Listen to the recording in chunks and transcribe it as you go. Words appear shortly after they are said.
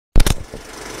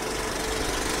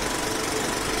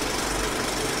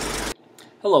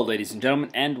Hello ladies and gentlemen,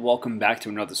 and welcome back to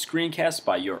another screencast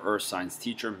by your Earth Science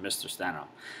teacher, Mr. Stano.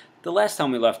 The last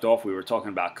time we left off, we were talking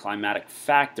about climatic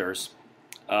factors,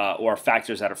 or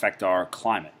factors that affect our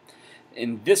climate.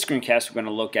 In this screencast, we're going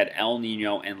to look at El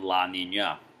Nino and La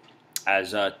Nina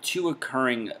as two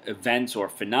occurring events or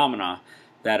phenomena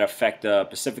that affect the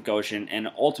Pacific Ocean and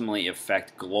ultimately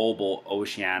affect global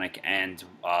oceanic and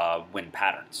wind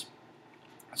patterns.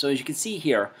 So as you can see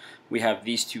here, we have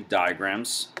these two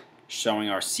diagrams showing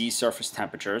our sea surface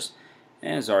temperatures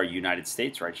as our United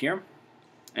States right here.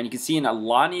 And you can see in a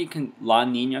La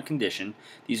Nina condition,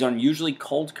 these are unusually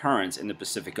cold currents in the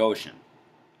Pacific Ocean.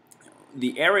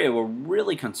 The area we're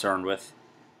really concerned with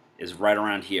is right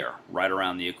around here, right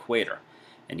around the equator.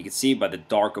 And you can see by the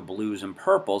darker blues and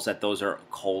purples that those are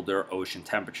colder ocean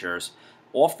temperatures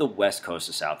off the west coast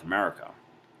of South America.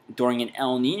 During an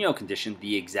El Nino condition,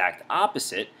 the exact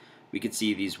opposite, we could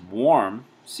see these warm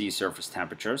sea surface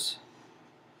temperatures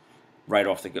right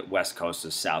off the west coast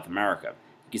of South America.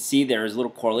 You can see there is a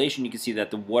little correlation. You can see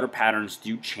that the water patterns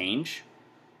do change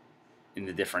in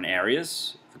the different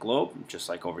areas of the globe, just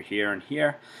like over here and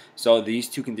here. So these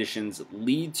two conditions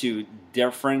lead to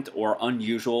different or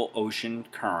unusual ocean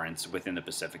currents within the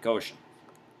Pacific Ocean.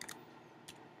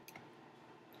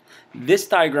 This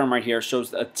diagram right here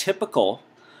shows a typical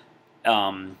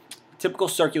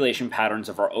circulation patterns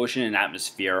of our ocean and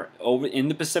atmosphere over in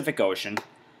the Pacific Ocean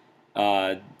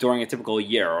during a typical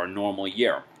year or a normal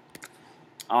year.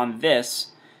 On this,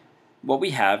 what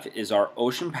we have is our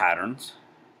ocean patterns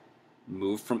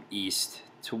move from east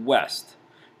to west,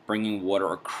 bringing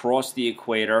water across the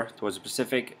equator towards the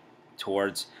Pacific,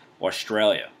 towards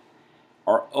Australia.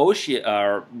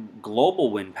 Our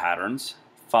global wind patterns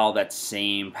follow that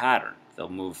same pattern. They'll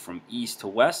move from east to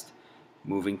west,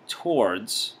 moving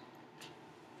towards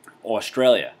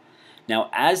Australia. Now,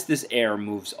 as this air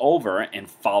moves over and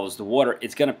follows the water,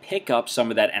 it's going to pick up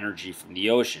some of that energy from the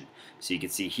ocean. So you can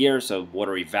see here, so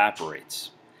water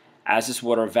evaporates. As this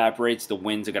water evaporates, the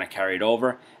winds are going to carry it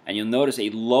over, and you'll notice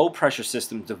a low pressure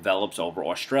system develops over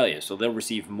Australia. So they'll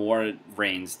receive more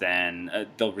rains than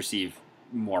they'll receive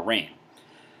more rain.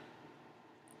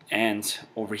 And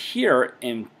over here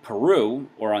in Peru,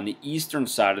 or on the eastern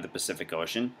side of the Pacific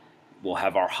Ocean, we'll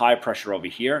have our high pressure over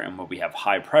here, and when we have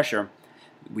high pressure,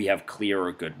 we have clear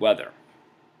or good weather.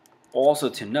 Also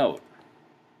to note,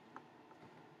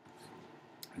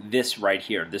 this right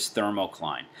here, this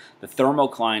thermocline. The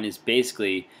thermocline is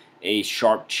basically a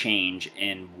sharp change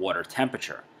in water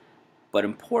temperature. But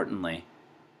importantly,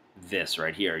 this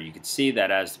right here, you can see that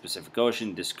as the Pacific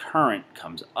Ocean, this current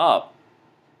comes up,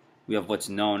 we have what's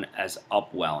known as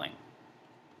upwelling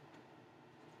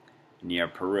near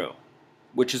Peru,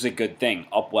 which is a good thing.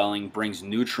 Upwelling brings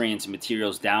nutrients and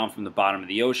materials down from the bottom of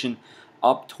the ocean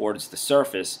up towards the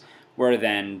surface, where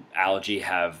then algae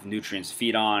have nutrients to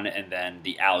feed on, and then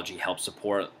the algae helps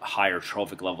support higher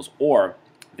trophic levels, or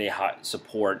they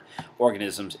support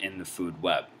organisms in the food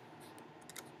web.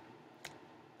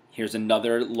 Here's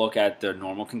another look at the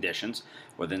normal conditions,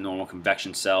 where the normal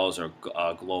convection cells or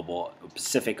global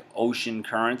Pacific Ocean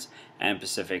currents and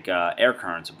Pacific air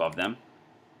currents above them.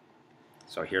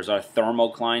 So here's our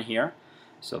thermocline here.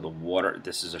 So the water,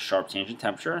 this is a sharp change in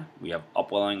temperature. We have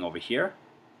upwelling over here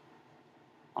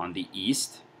on the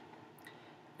east.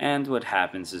 And what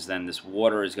happens is then this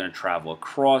water is going to travel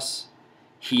across,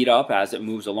 heat up as it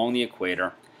moves along the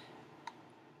equator,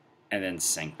 and then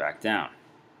sink back down.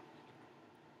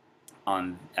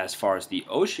 As far as the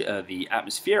ocean, the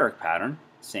atmospheric pattern,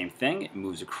 same thing. It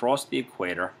moves across the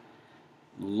equator.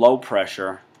 Low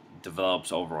pressure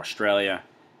develops over Australia,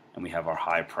 and we have our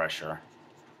high pressure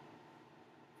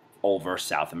over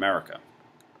South America.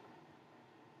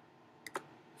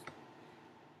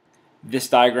 This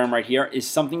diagram right here is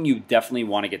something you definitely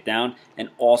want to get down, and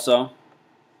also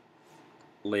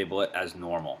label it as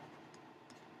normal.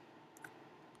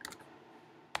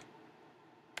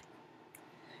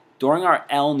 During our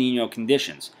El Nino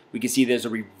conditions, we can see there's a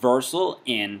reversal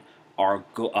in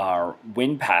our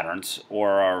wind patterns or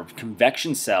our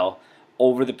convection cell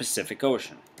over the Pacific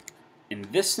Ocean. In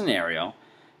this scenario,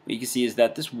 what you can see is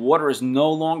that this water is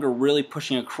no longer really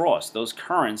pushing across. Those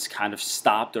currents kind of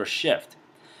stopped or shift.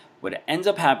 What ends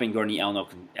up happening during the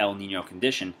El Nino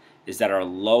condition is that our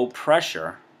low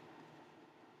pressure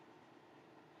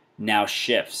now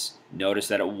shifts. Notice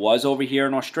that it was over here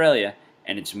in Australia,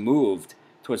 and it's moved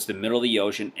towards the middle of the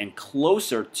ocean and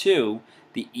closer to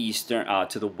the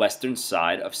to the western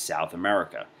side of South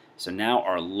America. So now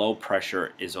our low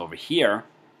pressure is over here,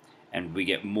 and we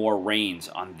get more rains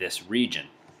on this region.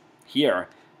 Here,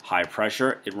 high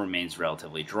pressure, it remains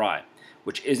relatively dry,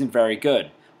 which isn't very good.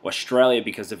 Australia,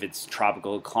 because of its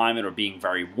tropical climate or being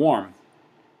very warm,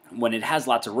 when it has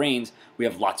lots of rains, we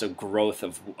have lots of growth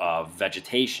of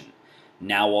vegetation.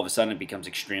 Now all of a sudden it becomes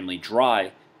extremely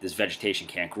dry. This vegetation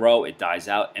can't grow, it dies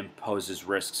out, and poses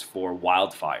risks for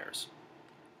wildfires.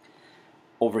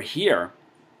 Over here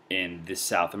in this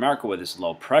South America, where this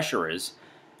low pressure is,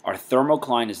 our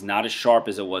thermocline is not as sharp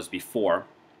as it was before,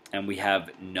 and we have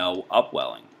no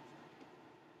upwelling.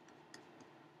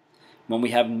 When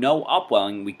we have no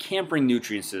upwelling, we can't bring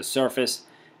nutrients to the surface,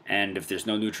 and if there's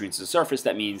no nutrients to the surface,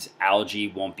 that means algae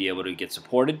won't be able to get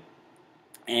supported,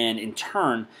 and in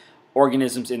turn,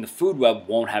 organisms in the food web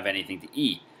won't have anything to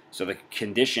eat. So the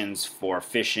conditions for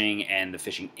fishing and the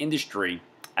fishing industry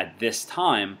at this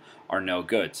time are no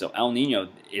good. So El Nino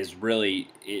is really,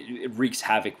 it wreaks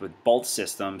havoc with both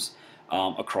systems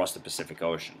across the Pacific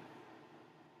Ocean.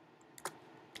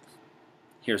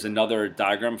 Here's another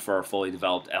diagram for a fully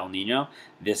developed El Nino.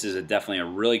 This is definitely a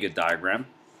really good diagram.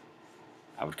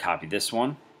 I would copy this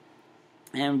one.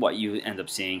 And what you end up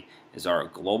seeing is our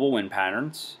global wind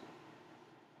patterns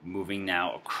moving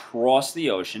now across the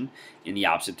ocean in the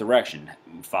opposite direction,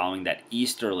 following that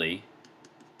easterly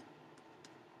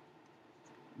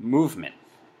movement.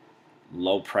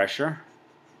 Low pressure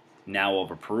now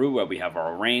over Peru, where we have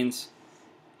our rains.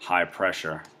 High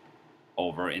pressure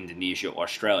over Indonesia,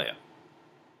 Australia.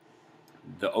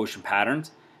 The ocean patterns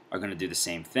are going to do the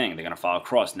same thing. They're going to follow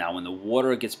across. Now when the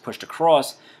water gets pushed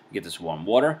across, we get this warm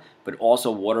water, but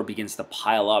also water begins to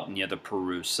pile up near the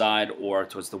Peru side or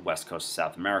towards the west coast of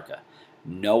South America.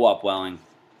 No upwelling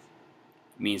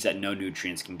means that no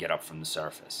nutrients can get up from the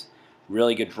surface.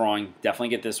 Really good drawing. Definitely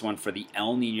get this one for the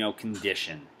El Nino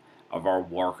condition of our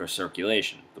Walker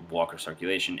circulation. The Walker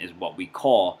circulation is what we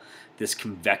call this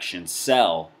convection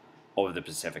cell over the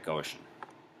Pacific Ocean.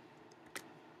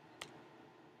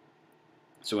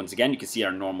 So once again, you can see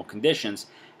our normal conditions,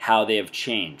 how they have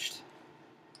changed.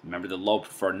 Remember,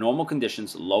 for normal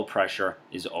conditions, low pressure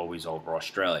is always over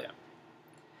Australia.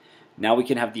 Now we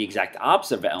can have the exact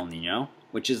opposite of El Nino,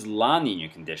 which is La Nina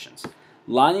conditions.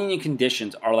 La Nina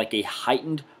conditions are like a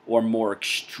heightened or more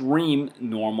extreme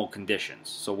normal conditions.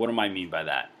 So what do I mean by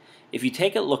that? If you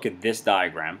take a look at this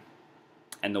diagram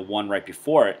and the one right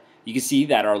before it, you can see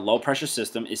that our low pressure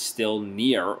system is still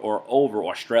near or over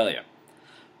Australia.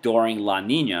 During La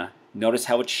Nina, notice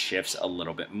how it shifts a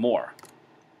little bit more.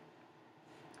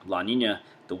 La Nina,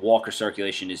 the Walker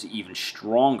circulation is even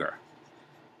stronger,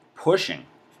 pushing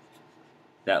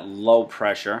that low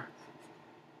pressure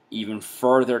even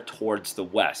further towards the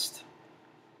west.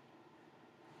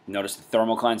 Notice the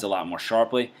thermocline's a lot more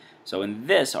sharply. So in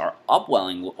this, our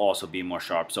upwelling will also be more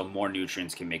sharp, so more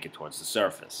nutrients can make it towards the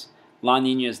surface. La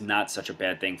Nina is not such a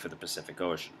bad thing for the Pacific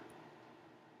Ocean.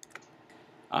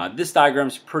 This diagram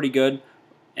is pretty good,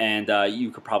 and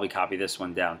you could probably copy this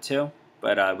one down too,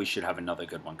 but we should have another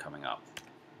good one coming up.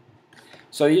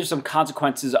 So these are some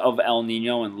consequences of El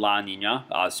Nino and La Nina.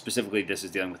 Specifically, this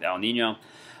is dealing with El Nino,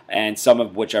 and some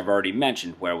of which I've already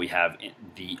mentioned, where we have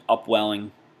the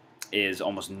upwelling is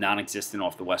almost non-existent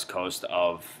off the west coast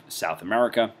of South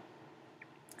America,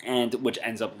 and which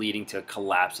ends up leading to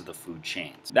collapse of the food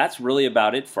chains. That's really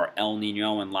about it for El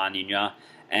Nino and La Nina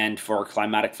and for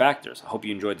climatic factors. I hope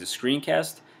you enjoyed this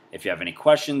screencast. If you have any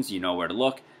questions, you know where to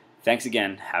look. Thanks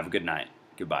again. Have a good night.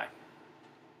 Goodbye.